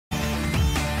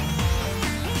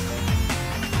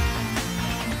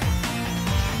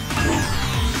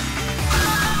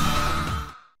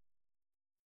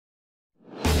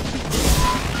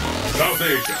South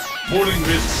Asia, Morning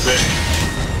Mist Bay.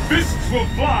 Fists will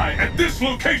fly at this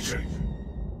location!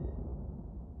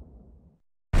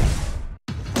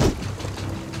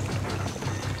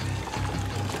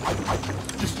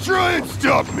 Just try and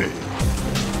stop me!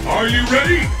 Are you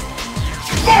ready?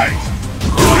 Fight!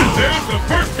 And there's the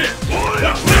first hit!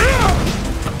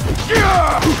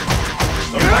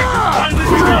 The fight has finally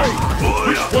begun!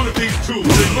 Which one of these two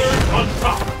will emerge on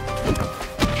top?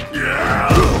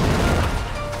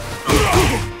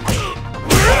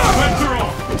 All bets are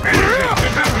off! Anything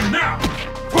can happen now!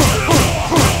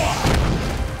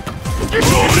 Use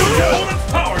your opponent's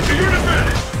power to your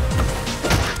advantage!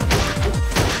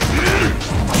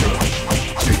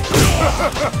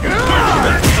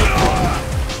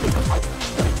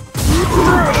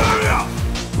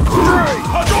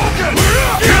 Hadouken!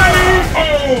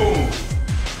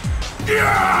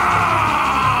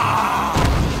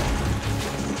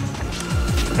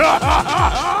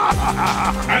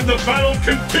 And the battle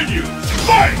continues!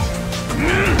 Fight!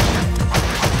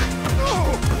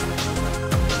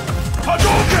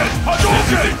 Hadouken! Hadouken! This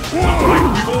is it! The fight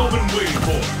we've all been waiting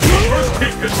for! The first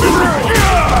hit has been recorded!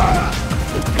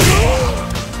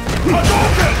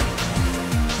 Hadouken!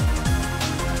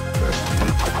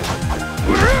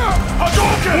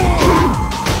 Hadouken!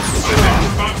 I'm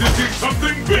about to see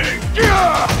something big!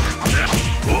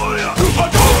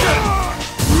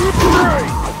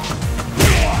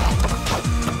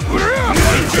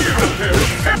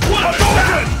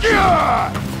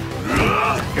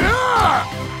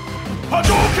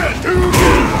 Hadouken!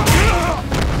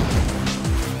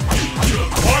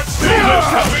 What's still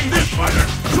stopping this fighter?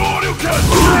 Hadouken!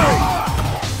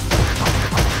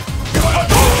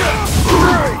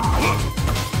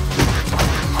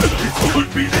 This could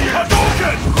be the end!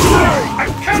 Hadouken! I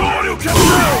can't!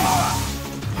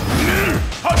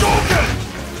 Hadouken!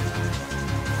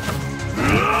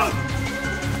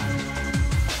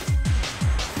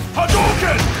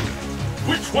 Hadouken!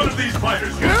 Which one of these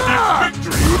fighters will snatch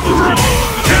victory?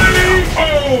 KO!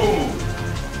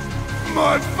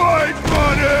 My fight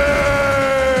money!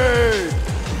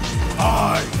 I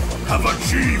have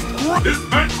achieved. This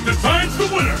match decides the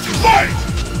winner! Fight!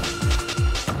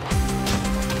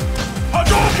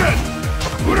 Hadouken!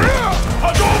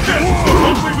 Hadouken!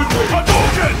 What we've been waiting for.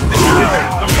 Hadouken!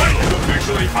 The fight is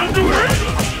officially underway!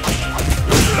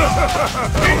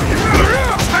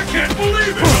 I can't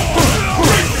believe it!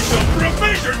 Brace yourself for a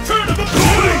major turn of the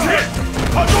bowling hit!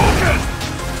 Hadouken!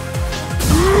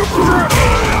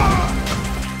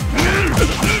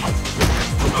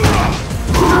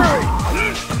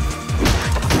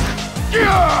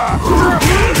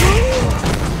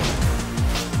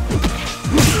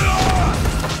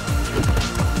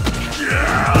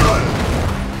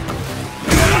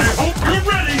 I hope you're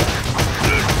ready!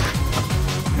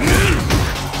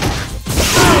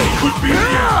 Could be the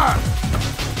end!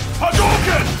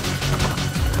 Hadouken!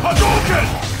 Hadouken!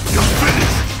 You're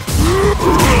finished!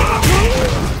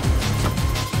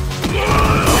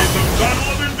 It's a battle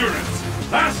of endurance!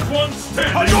 Last one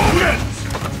standing Hadouken! wins!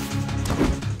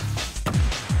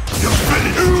 You're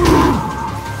finished!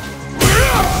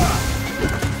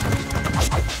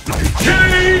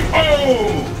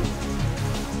 KO!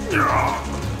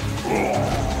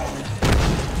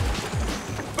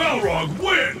 Balrog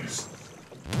wins!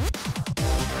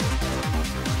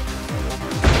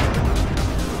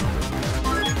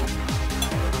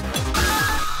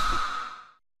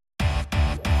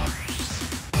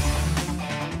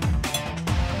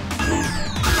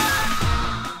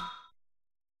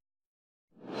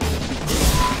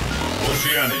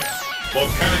 Oceania,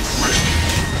 Volcanic Ridge.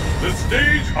 The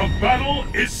stage of battle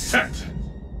is set!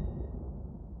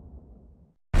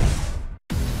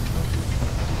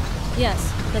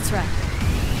 Yes, that's right.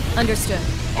 Understood.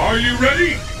 Are you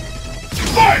ready?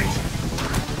 Fight!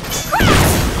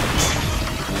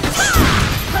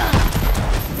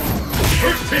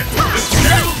 First hit, the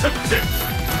scales have tipped!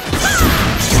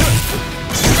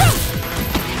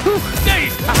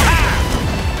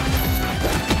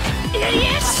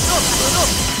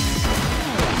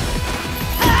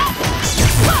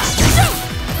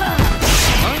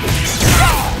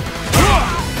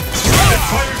 It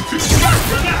fires too fast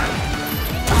for that!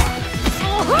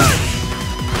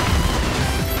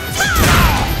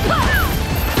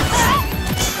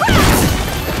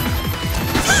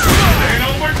 Ain't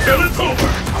over till it's over!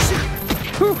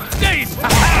 I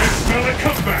smell a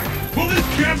comeback! Will this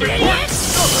gambit work?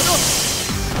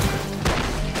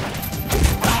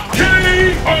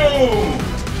 KO!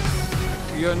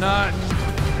 You're not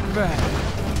bad.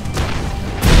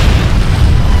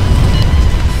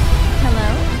 Hello?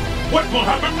 What will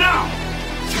happen now?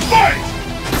 Fight!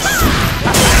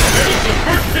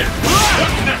 First hit!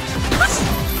 What's next?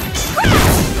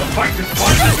 The fight is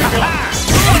finally begun!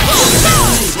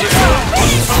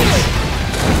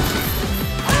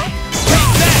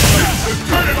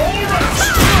 Turn it all around!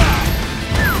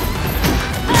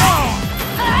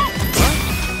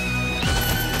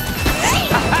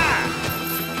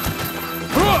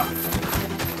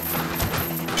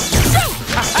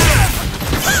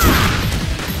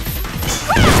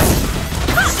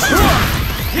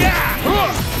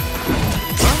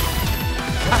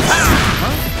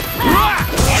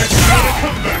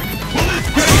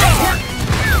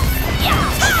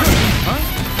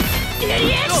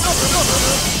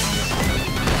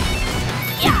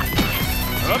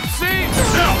 Oopsie!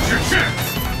 Now's your chance!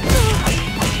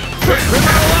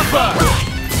 Criminal upper!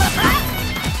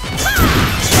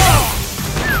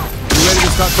 You ready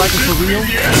to start fighting for real?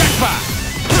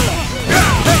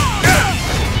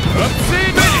 Oopsie!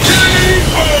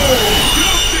 You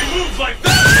don't see moves like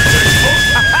that!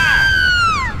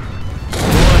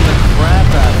 Blowing the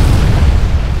crap out of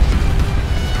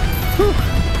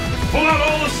Pull out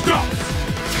all the stops!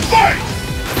 Fight!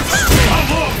 How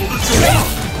long will this go on?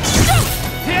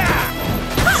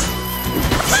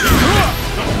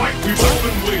 The fight we've all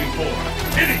been waiting for!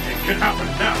 Anything can happen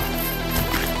now!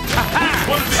 Which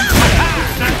one of these fighters will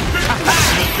snatch victory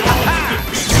and the jaws of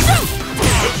defeat?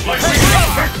 Looks like we got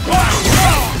back fire!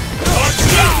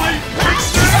 Undoubtedly, it's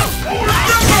now or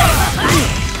never!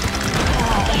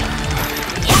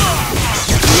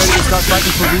 You ready to start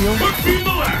fighting for real? Could be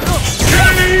the last!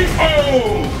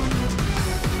 K.O.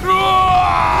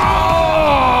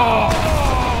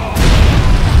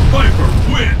 Viper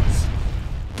wins!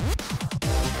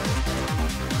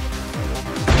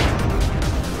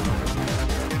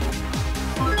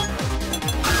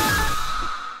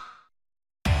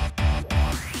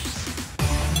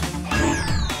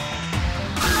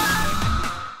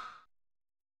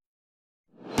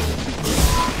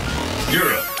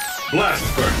 Europe, blast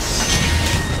first.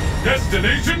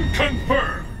 Destination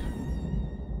confirmed.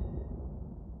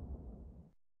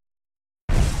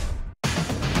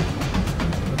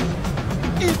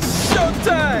 It's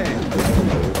showtime!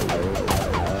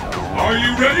 Are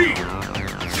you ready?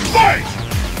 Fight!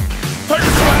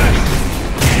 Tiger Slash!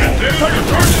 And there's Tiger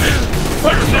Charge!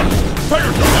 Tiger Slash!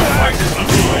 Tiger Slash! The fight is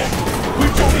underway. We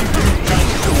don't need to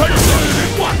challenge the Tiger Slash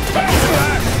in one! Tiger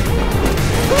Slash!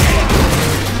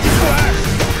 Slash!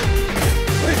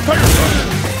 Tiger Slash!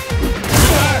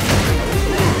 Slash!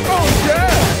 Oh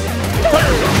yeah!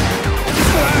 Tiger Slash!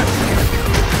 Slash!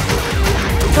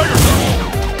 Tiger Slash!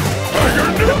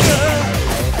 Tiger Slash!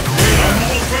 I'm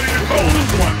almost ready to call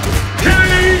this one!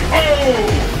 K.O.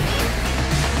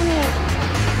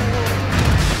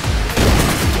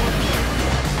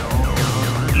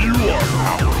 You are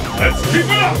out! Let's keep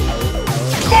it up!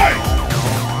 Fight!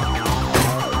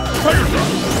 Tiger Shot!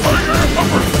 Tiger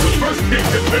Upper! The first kick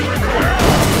has been required!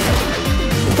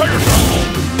 Tiger Shot!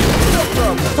 No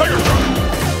problem! Tiger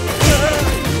Shot!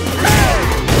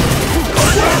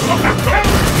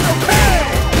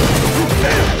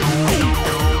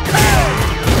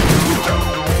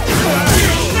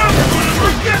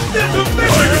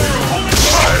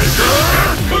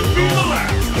 Could be the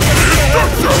last!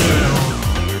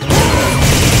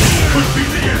 Could be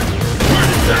the end! Where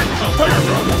is that? Tiger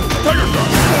Shot! Tiger Shot!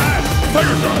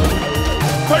 Tiger Shot!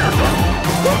 Tiger Shot!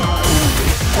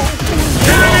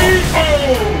 K.O.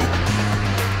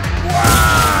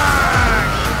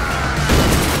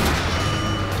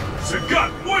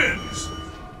 Sagat wins!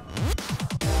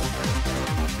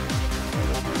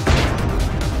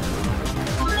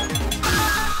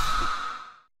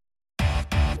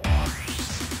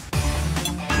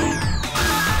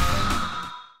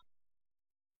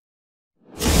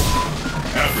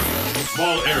 Africa,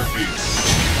 small airfield.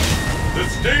 The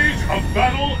stage of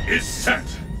battle is set.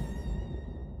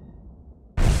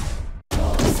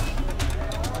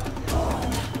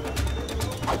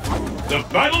 The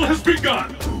battle has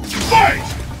begun. Fight!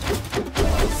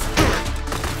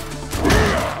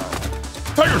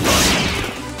 Tiger Shot!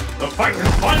 The fight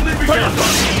has finally begun.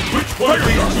 Which one of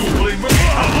these two will emerge?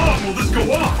 How long will this go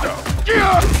on?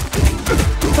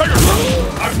 Tiger Shot!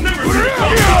 I've never seen a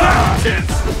fight that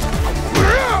intense.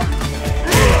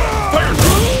 Tiger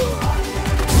Shot!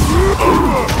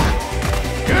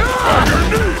 Tiger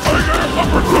knee! Tiger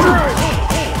uppercut!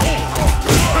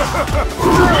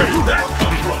 Where did that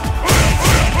come from?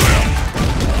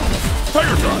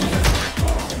 Tiger Shot!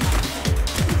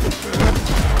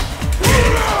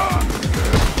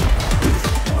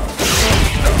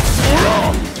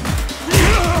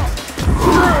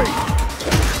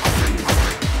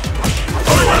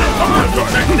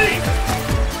 Technique!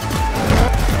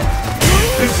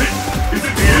 This is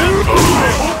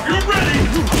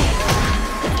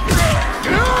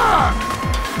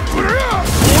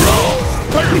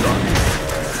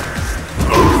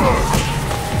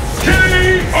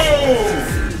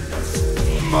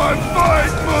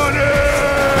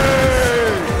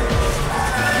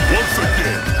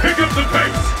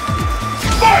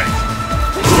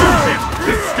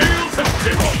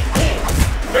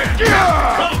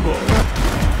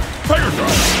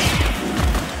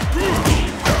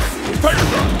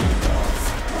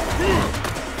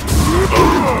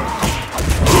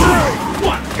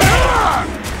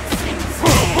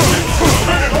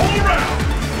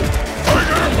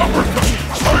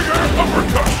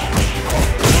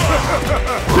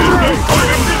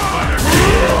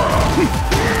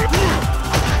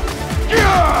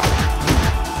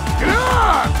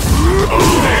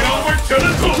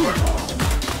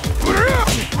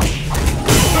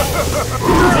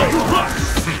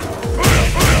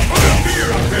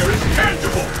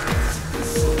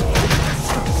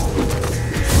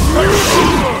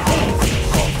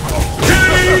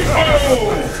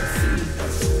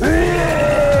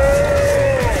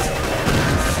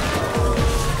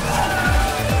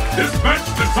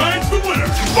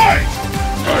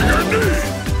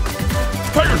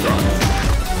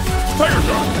Fire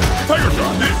shot! Fire shot!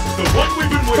 This is the one we've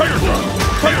been waiting for!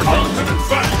 Fire shot! Ultimate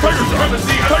battle for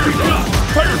supremacy has begun!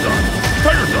 Fire shot!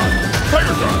 Fire shot!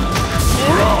 Fire shot!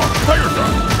 Fire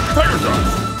shot! Fire shot!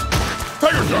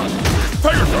 Fire shot!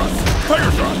 Fire shot! Fire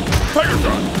shot! Fire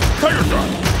shot! Fire shot!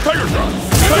 Fire shot!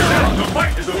 Fire shot! The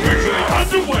fight is officially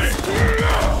underway!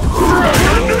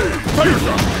 Fire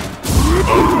shot!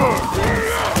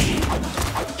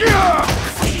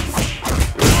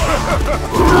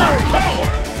 Power!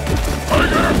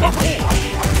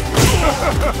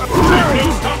 There's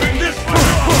no stopping this one!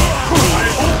 I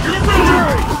hope you're ready!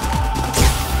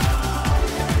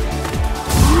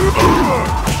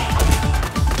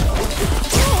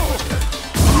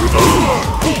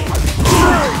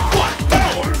 What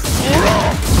power!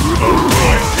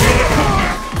 I see the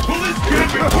comeback! Will this kid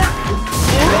be working?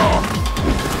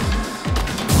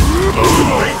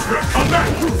 Wait for a comeback!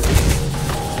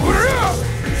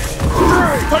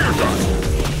 Fire shot!